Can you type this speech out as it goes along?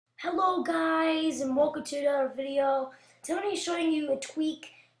Hello guys and welcome to another video. Today I'm going to be showing you a tweak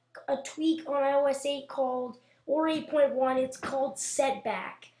on iOS 8 called, or 8.1, it's called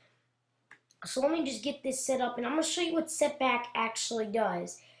setback. So let me just get this set up and I'm going to show you what setback actually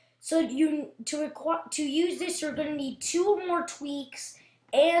does. So to use this you're going to need two more tweaks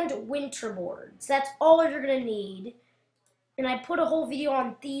and winter boards. That's all you're going to need. And I put a whole video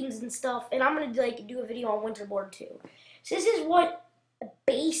on themes and stuff, and I'm going to do a video on winter board too. So this is what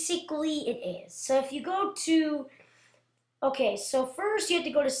basically it is. So if you go to, so first you have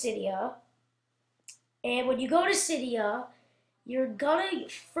to go to Cydia, and when you go to Cydia, you're gonna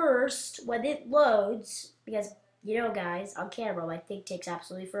first, when it loads, because guys, on camera my thing takes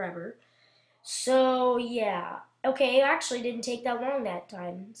absolutely forever. So yeah, okay, it actually didn't take that long that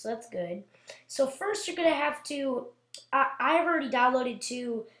time, so that's good. So first you're gonna have to, I've already downloaded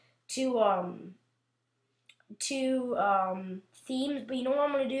two themes, but you know what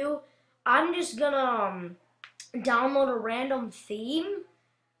I'm gonna do? I'm just gonna download a random theme.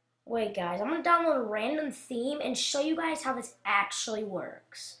 Wait, guys, I'm gonna download a random theme and show you guys how this actually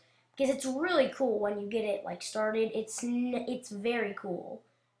works, because it's really cool when you get it started. It's very cool.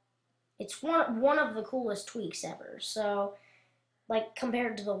 It's one of the coolest tweaks ever. So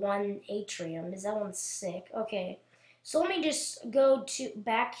compared to the one Atrium, is that one's sick? Okay, so let me just go to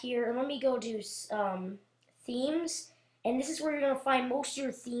back here and let me go to themes. And this is where you're going to find most of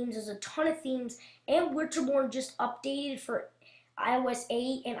your themes. There's a ton of themes. And Winterborn just updated for iOS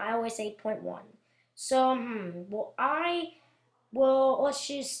 8 and iOS 8.1. So, let's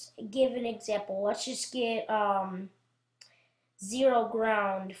just give an example. Let's just get Zero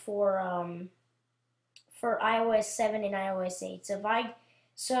Ground for iOS 7 and iOS 8. I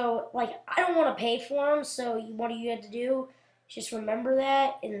don't want to pay for them, so what you have to do is just remember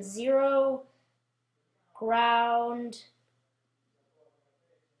that, and Zero Ground,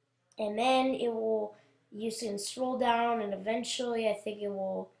 and then you can scroll down, and eventually I think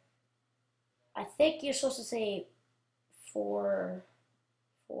you're supposed to say four.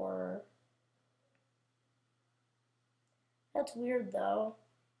 That's weird though,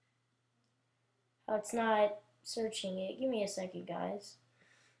 how it's not searching it. Give me a second, guys.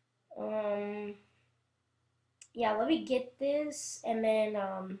 Yeah, let me get this, and then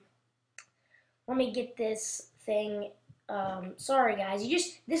let me get this thing. Sorry guys,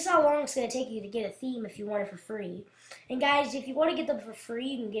 this is how long it's gonna take you to get a theme if you want it for free. And guys, if you want to get them for free,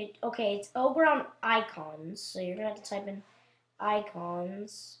 you can get, it's Oberon icons. So you're gonna have to type in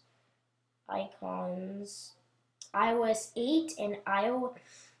icons, iOS 8 and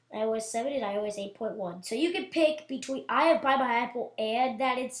iOS 7 and iOS 8.1. So you can pick between, I have Buy My Apple ad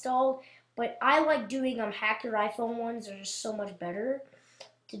that installed, but I like doing Hack Your iPhone ones. They're just so much better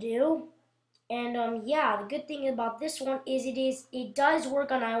to do. And yeah, the good thing about this one is it does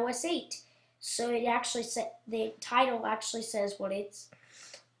work on iOS 8. So it actually the title actually says what it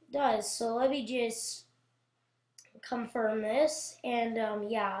does. So let me just confirm this, and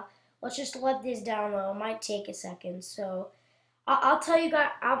yeah, let's just let this download. It might take a second. So I'll tell you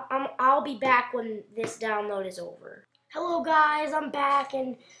guys. I'll be back when this download is over. Hello guys, I'm back,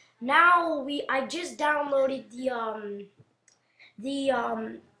 and now I just downloaded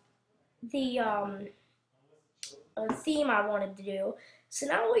the theme I wanted to do. So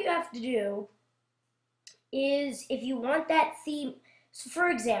now what you have to do is, if you want that theme, so for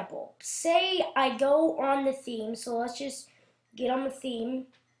example, say I go on the theme, so let's just get on the theme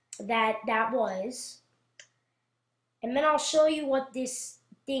that was, and then I'll show you what this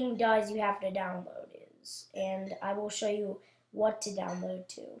thing does you have to download is, and I will show you what to download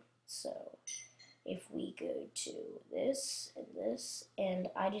to. So if we go to this and this, and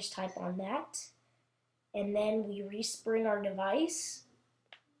I just type on that, and then we respring our device,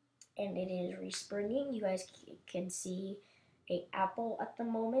 and it is respringing. You guys can see a Apple at the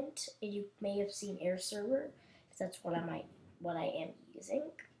moment, and you may have seen Air Server, because that's what I am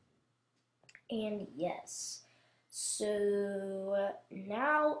using. And yes, so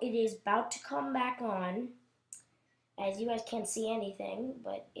now it is about to come back on. As you guys can't see anything,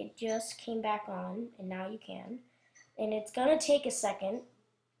 but it just came back on, and now you can. And it's gonna take a second,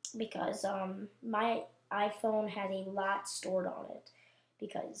 because my iPhone has a lot stored on it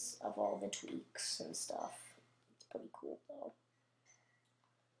because of all the tweaks and stuff. It's pretty cool though.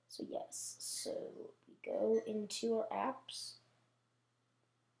 So yes, so we go into our apps,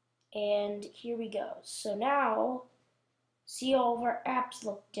 and here we go. So now, see, all of our apps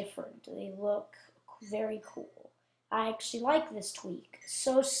look different. They look very cool. I actually like this tweak.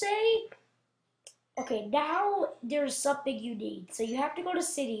 So say, now there's something you need. So you have to go to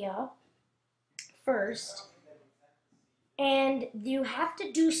Cydia first, and you have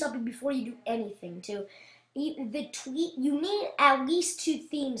to do something before you do anything to the tweet. You need at least 2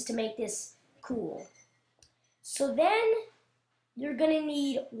 themes to make this cool. So then you're gonna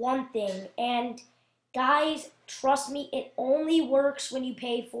need one thing, and guys, trust me, it only works when you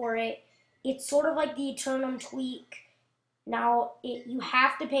pay for it. It's sort of like the Eternum tweak. Now, you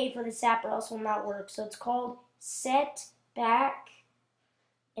have to pay for this app or else it will not work. So it's called Setback.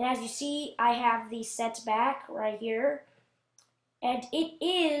 And as you see, I have the Setback right here. And it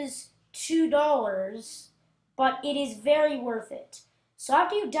is $2, but it is very worth it. So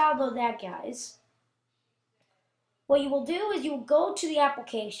after you download that, guys, what you will do is you will go to the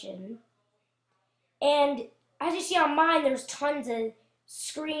application, and as you see on mine, there's tons of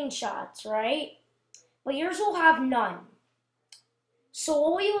screenshots, right? But yours will have none. So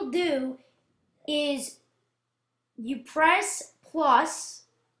what we will do is you press plus,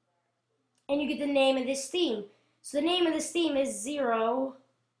 and you get the name of this theme. So the name of this theme is 0,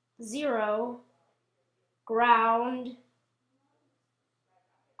 0, ground,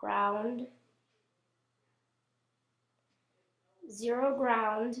 0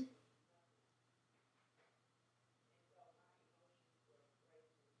 ground,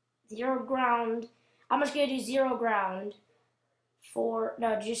 0 ground. I'm just gonna do 0 ground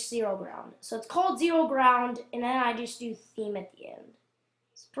just 0 ground. So it's called 0 ground, and then I just do theme at the end.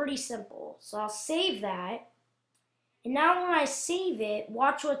 It's pretty simple. So I'll save that. And now when I save it,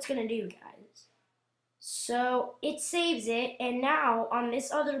 watch what it's gonna do, guys. So it saves it, and now on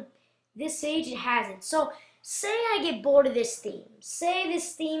this page it has it. So say I get bored of this theme. Say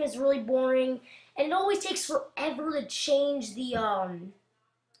this theme is really boring, and it always takes forever to change the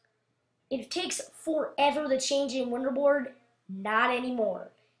it takes forever to change in Winterboard. Not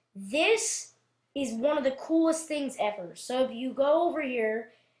anymore. This is one of the coolest things ever. So if you go over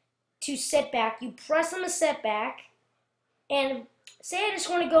here to setback, you press on the setback, and say I just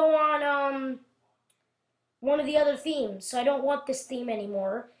want to go on one of the other themes, so I don't want this theme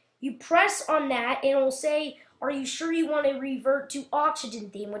anymore. You press on that, and it will say, are you sure you want to revert to oxygen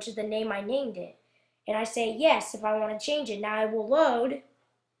theme, which is the name I named it? And I say yes if I want to change it. Now it will load,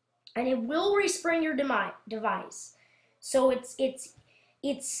 and it will respring your device. So it's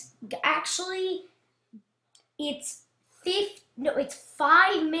actually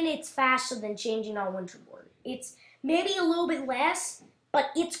 5 minutes faster than changing on Winterboard. It's maybe a little bit less,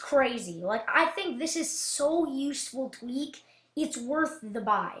 but it's crazy. Like, I think this is so useful tweak. It's worth the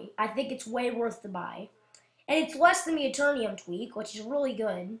buy. I think it's way worth the buy. And it's less than the Eternium tweak, which is really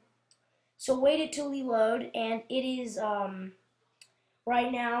good. So wait it till we load, and it is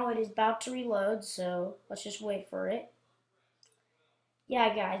right now it is about to reload, so let's just wait for it.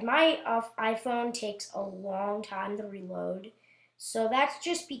 Yeah, guys, my iPhone takes a long time to reload, so that's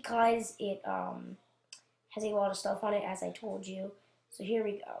just because it has a lot of stuff on it, as I told you. So here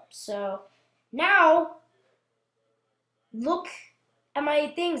we go. So now, look at my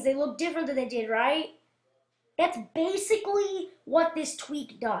things. They look different than they did, right? That's basically what this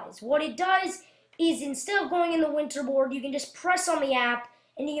tweak does. What it does is, instead of going in the Winterboard, you can just press on the app,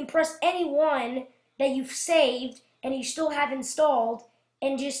 and you can press any one that you've saved and you still have installed,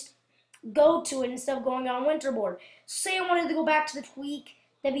 and just go to it instead of going on Winterboard. Say I wanted to go back to the tweak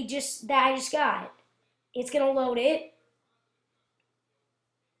that I just got. It's gonna load it.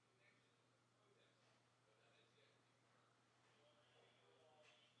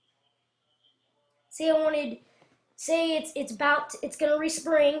 Say it's gonna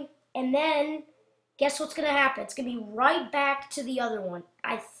respring, and then guess what's gonna happen? It's gonna be right back to the other one,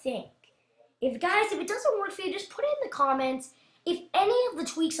 I think. If it doesn't work for you, just put it in the comments. If any of the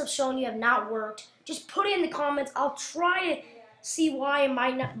tweaks I've shown you have not worked, just put it in the comments. I'll try to see why it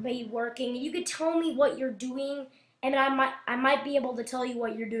might not be working. You could tell me what you're doing, and I might be able to tell you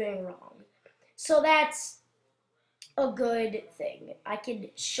what you're doing wrong. So that's a good thing. I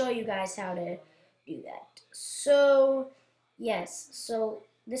could show you guys how to do that. So yes, so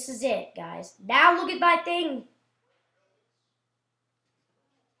this is it, guys. Now look at my thing.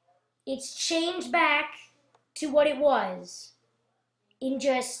 It's changed back to what it was in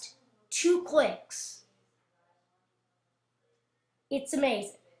just 2 clicks. It's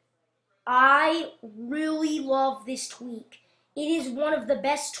amazing. I really love this tweak. It is one of the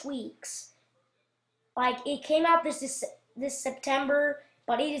best tweaks. Like, it came out this September,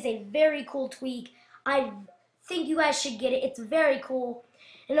 but it is a very cool tweak. I think you guys should get it. It's very cool.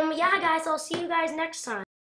 And yeah, guys, I'll see you guys next time.